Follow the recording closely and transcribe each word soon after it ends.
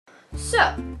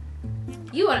So,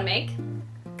 you want to make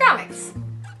comics.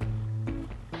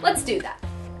 Let's do that.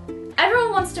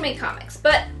 Everyone wants to make comics,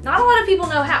 but not a lot of people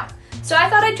know how. So I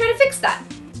thought I'd try to fix that.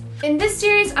 In this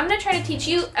series, I'm going to try to teach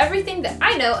you everything that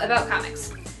I know about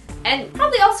comics. And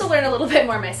probably also learn a little bit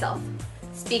more myself.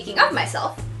 Speaking of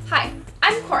myself, hi,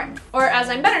 I'm Corin, or as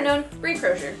I'm better known, Bree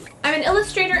Crozier. I'm an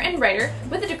illustrator and writer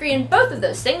with a degree in both of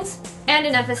those things, and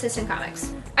an emphasis in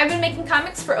comics. I've been making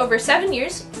comics for over 7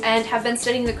 years, and have been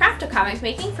studying the craft of comic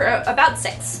making for about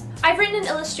 6. I've written and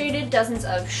illustrated dozens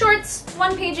of shorts,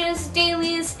 one-pages,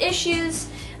 dailies, issues,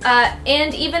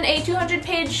 and even a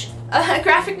 200-page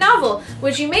graphic novel,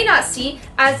 which you may not see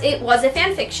as it was a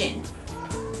fanfiction.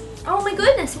 Oh my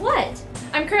goodness, what?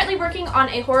 I'm currently working on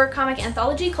a horror comic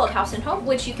anthology called House and Home,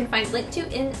 which you can find linked to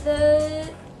in the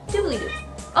doobly-doo.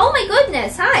 Oh my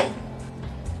goodness, hi!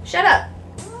 Shut up.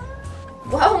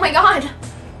 Oh my god!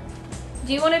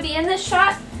 Do you want to be in this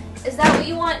shot? Is that what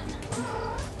you want?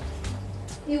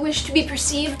 You wish to be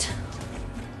perceived?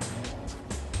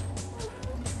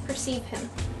 Perceive him.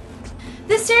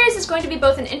 This series is going to be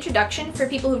both an introduction for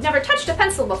people who've never touched a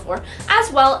pencil before,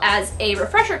 as well as a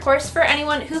refresher course for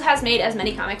anyone who has made as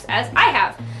many comics as I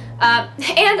have.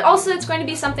 And also it's going to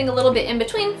be something a little bit in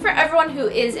between for everyone who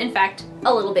is, in fact,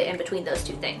 a little bit in between those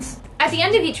two things. At the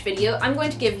end of each video, I'm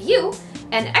going to give you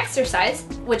an exercise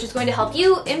which is going to help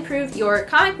you improve your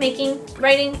comic making,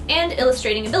 writing, and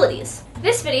illustrating abilities.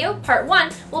 This video, part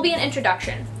 1, will be an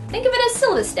introduction. Think of it as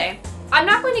syllabus day. I'm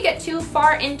not going to get too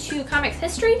far into comics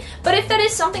history, but if that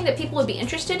is something that people would be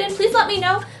interested in, please let me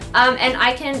know, and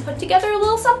I can put together a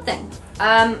little something.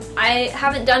 I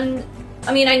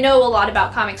know a lot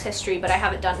about comics history, but I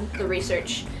haven't done the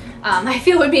research I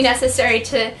feel would be necessary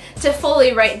to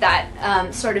fully write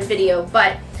that sort of video,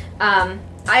 but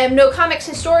I am no comics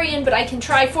historian, but I can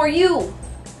try for you,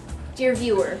 dear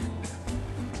viewer.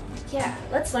 Yeah,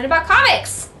 let's learn about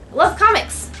comics! I love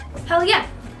comics! Hell yeah!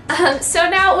 So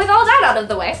now, with all that out of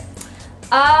the way,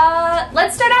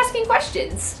 let's start asking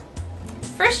questions.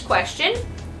 First question,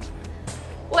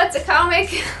 what's a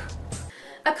comic?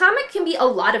 A comic can be a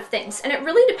lot of things, and it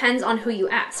really depends on who you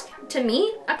ask. To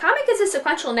me, a comic is a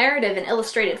sequential narrative in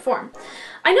illustrated form.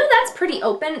 I know that's pretty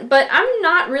open, but I'm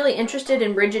not really interested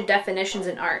in rigid definitions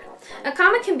in art. A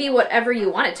comic can be whatever you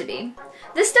want it to be.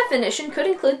 This definition could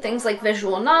include things like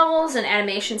visual novels and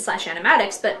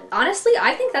animation/animatics, but honestly,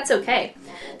 I think that's okay.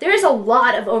 There is a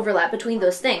lot of overlap between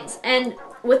those things, and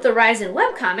with the rise in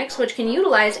webcomics, which can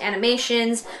utilize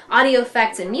animations, audio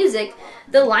effects, and music,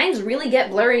 the lines really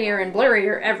get blurrier and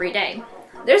blurrier every day.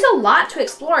 There's a lot to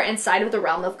explore inside of the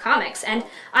realm of comics, and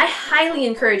I highly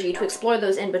encourage you to explore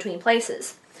those in-between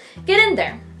places. Get in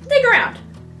there, dig around,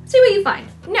 see what you find.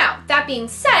 Now, that being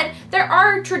said, there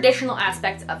are traditional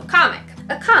aspects of a comic.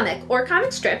 A comic, or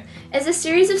comic strip, is a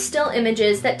series of still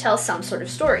images that tell some sort of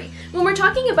story. When we're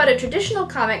talking about a traditional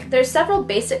comic, there's several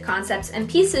basic concepts and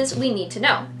pieces we need to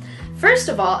know. First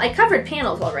of all, I covered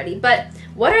panels already, but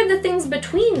what are the things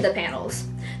between the panels?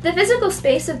 The physical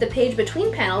space of the page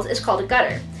between panels is called a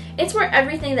gutter. It's where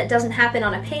everything that doesn't happen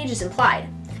on a page is implied.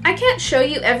 I can't show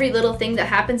you every little thing that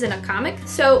happens in a comic,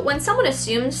 so when someone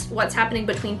assumes what's happening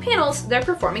between panels, they're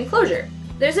performing closure.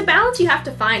 There's a balance you have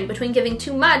to find between giving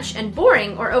too much and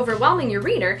boring or overwhelming your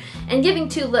reader, and giving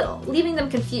too little, leaving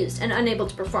them confused and unable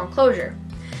to perform closure.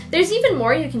 There's even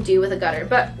more you can do with a gutter,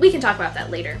 but we can talk about that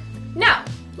later. Now,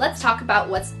 let's talk about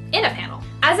what's in a panel.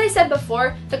 As I said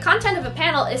before, the content of a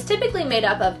panel is typically made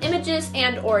up of images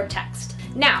and/or text.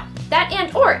 Now, that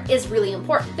and/or is really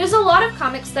important. There's a lot of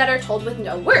comics that are told with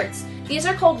no words. These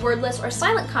are called wordless or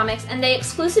silent comics, and they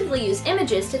exclusively use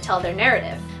images to tell their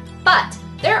narrative. But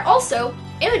there are also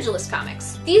imageless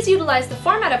comics. These utilize the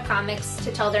format of comics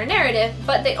to tell their narrative,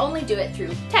 but they only do it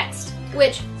through text.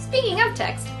 Which, speaking of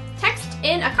text, text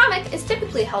in a comic is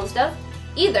typically housed of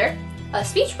either a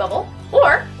speech bubble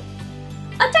or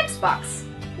a text box.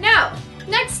 Now,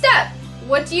 next step,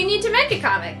 what do you need to make a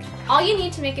comic? All you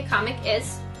need to make a comic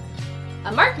is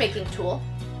a mark making tool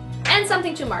and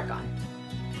something to mark on.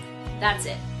 That's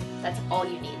it. That's all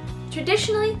you need.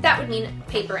 Traditionally, that would mean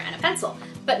paper and a pencil,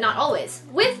 but not always.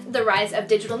 With the rise of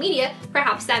digital media,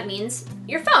 perhaps that means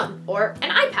your phone, or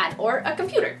an iPad, or a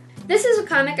computer. This is a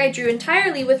comic I drew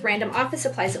entirely with random office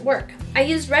supplies at work. I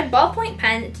used red ballpoint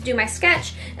pen to do my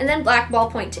sketch, and then black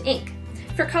ballpoint to ink.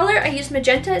 For color, I used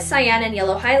magenta, cyan, and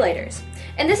yellow highlighters.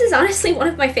 And this is honestly one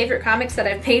of my favorite comics that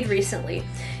I've made recently.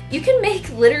 You can make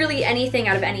literally anything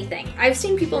out of anything. I've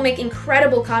seen people make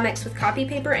incredible comics with copy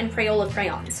paper and Crayola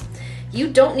crayons. You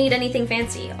don't need anything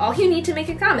fancy. All you need to make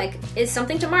a comic is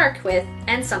something to mark with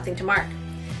and something to mark.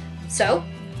 So,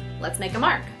 let's make a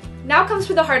mark. Now comes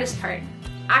for the hardest part,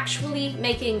 actually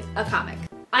making a comic.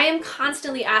 I am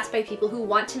constantly asked by people who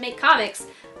want to make comics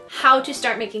how to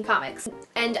start making comics.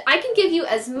 And I can give you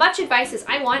as much advice as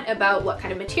I want about what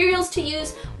kind of materials to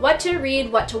use, what to read,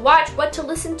 what to watch, what to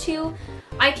listen to.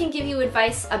 I can give you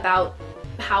advice about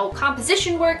how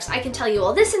composition works. I can tell you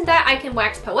all this and that. I can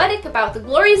wax poetic about the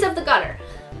glories of the gutter.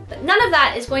 But none of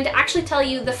that is going to actually tell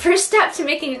you the first step to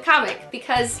making a comic,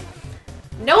 because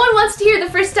no one wants to hear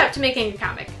the first step to making a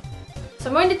comic. So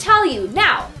I'm going to tell you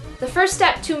now the first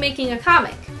step to making a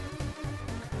comic.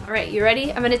 All right, you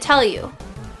ready? I'm going to tell you.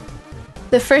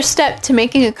 The first step to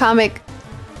making a comic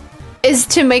is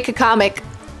to make a comic.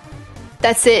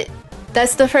 That's it.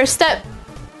 That's the first step.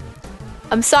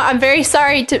 I'm very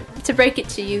sorry to break it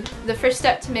to you. The first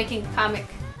step to making a comic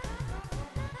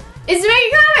is to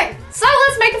make a comic. So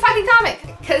let's make a fucking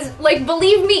comic. Because, like,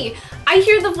 believe me, I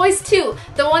hear the voice too.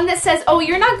 The one that says, oh,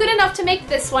 you're not good enough to make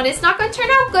this one. It's not going to turn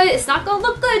out good. It's not going to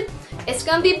look good. It's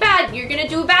going to be bad. You're going to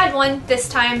do a bad one this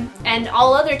time and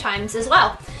all other times as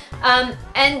well.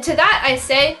 And to that I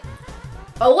say,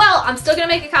 oh well, I'm still gonna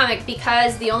make a comic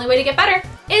because the only way to get better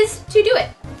is to do it.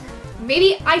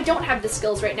 Maybe I don't have the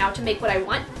skills right now to make what I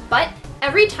want, but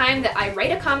every time that I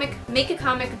write a comic, make a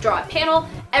comic, draw a panel,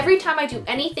 every time I do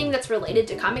anything that's related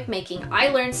to comic making, I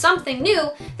learn something new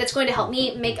that's going to help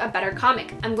me make a better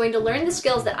comic. I'm going to learn the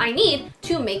skills that I need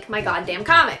to make my goddamn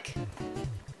comic.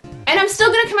 And I'm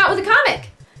still gonna come out with a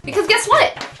comic. Because guess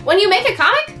what? When you make a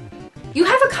comic, you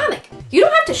have a comic. You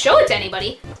don't have to show it to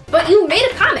anybody, but you made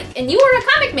a comic, and you are a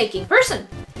comic making person.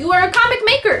 You are a comic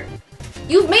maker.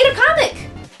 You've made a comic.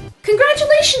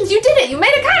 Congratulations, you did it. You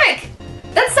made a comic.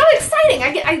 That's so exciting.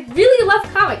 I really love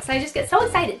comics. I just get so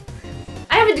excited.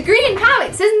 I have a degree in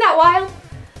comics. Isn't that wild?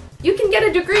 You can get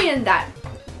a degree in that.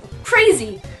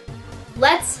 Crazy.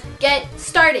 Let's get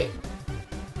started.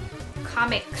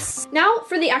 Comics. Now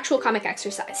for the actual comic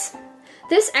exercise.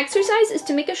 This exercise is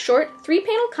to make a short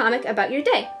 3-panel comic about your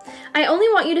day. I only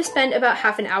want you to spend about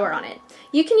half an hour on it.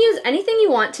 You can use anything you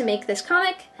want to make this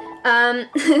comic.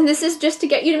 This is just to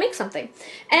get you to make something.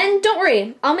 And don't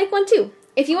worry, I'll make one too.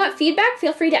 If you want feedback,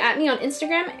 feel free to @ me on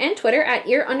Instagram and Twitter at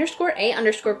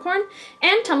ear_a_corn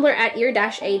and Tumblr at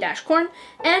ear-a-corn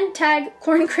and tag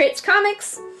Corn Creates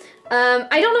Comics.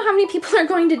 I don't know how many people are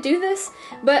going to do this,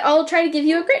 but I'll try to give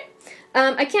you a crit.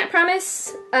 I can't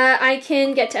promise I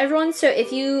can get to everyone, so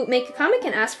if you make a comic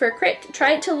and ask for a crit,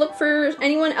 try to look for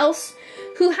anyone else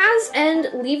who has and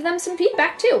leave them some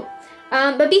feedback too.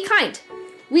 But be kind.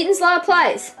 Wheaton's Law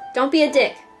applies. Don't be a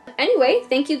dick. Anyway,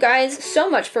 thank you guys so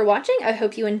much for watching. I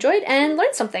hope you enjoyed and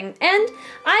learned something, and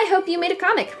I hope you made a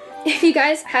comic. If you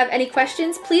guys have any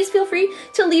questions, please feel free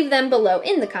to leave them below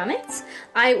in the comments.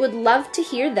 I would love to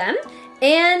hear them,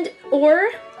 or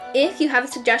if you have a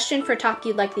suggestion for a topic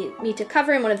you'd like me to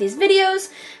cover in one of these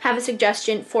videos, have a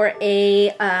suggestion for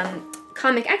a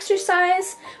comic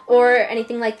exercise, or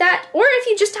anything like that, or if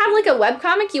you just have like a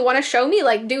webcomic you want to show me,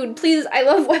 like, dude, please, I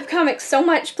love webcomics so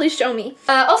much, please show me.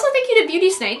 Also, thank you to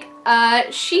Beauty Snake.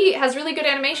 She has really good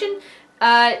animation,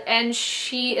 and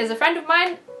she is a friend of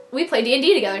mine. We play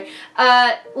D&D together.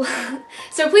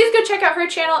 So please go check out her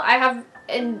channel. I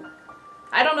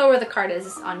don't know where the card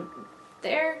is, on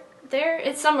there,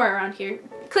 it's somewhere around here.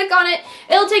 Click on it,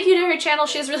 it'll take you to her channel.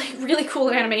 She has really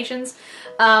cool animations,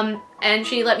 and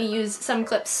she let me use some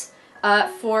clips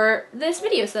for this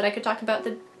video so that I could talk about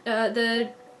the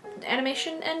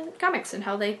animation and comics and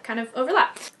how they kind of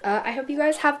overlap. I hope you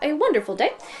guys have a wonderful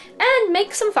day and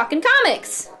make some fucking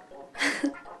comics.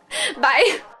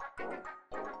 Bye.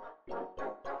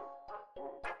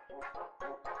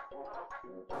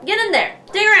 Get in there,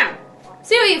 dig around,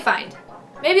 see what you find.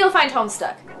 Maybe you'll find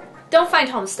Homestuck. Don't find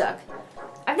Homestuck.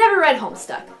 I've never read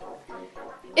Homestuck.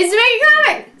 Is to make a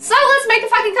comic! So let's make a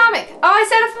fucking comic! Oh, I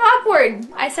said a fuck word.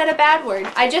 I said a bad word.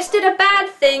 I just did a bad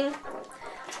thing.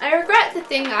 I regret the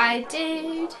thing I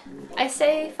did. I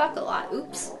say fuck a lot.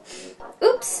 Oops.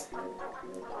 Oops.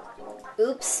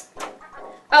 Oops.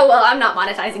 Oh well, I'm not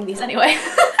monetizing these anyway.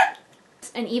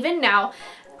 And even now,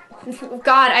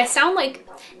 God, I sound like...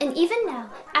 And even now,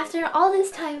 after all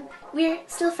this time, we're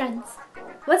still friends.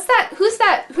 What's that? Who's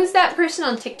that person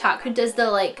on TikTok who does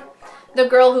the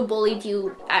girl who bullied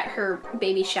you at her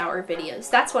baby shower videos?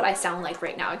 That's what I sound like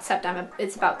right now, except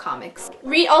it's about comics.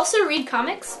 Also read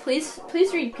comics. Please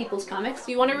read people's comics. If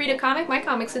you want to read a comic, my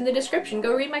comic's in the description.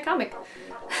 Go read my comic.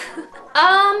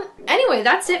 Anyway,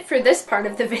 that's it for this part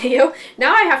of the video.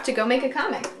 Now I have to go make a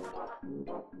comic.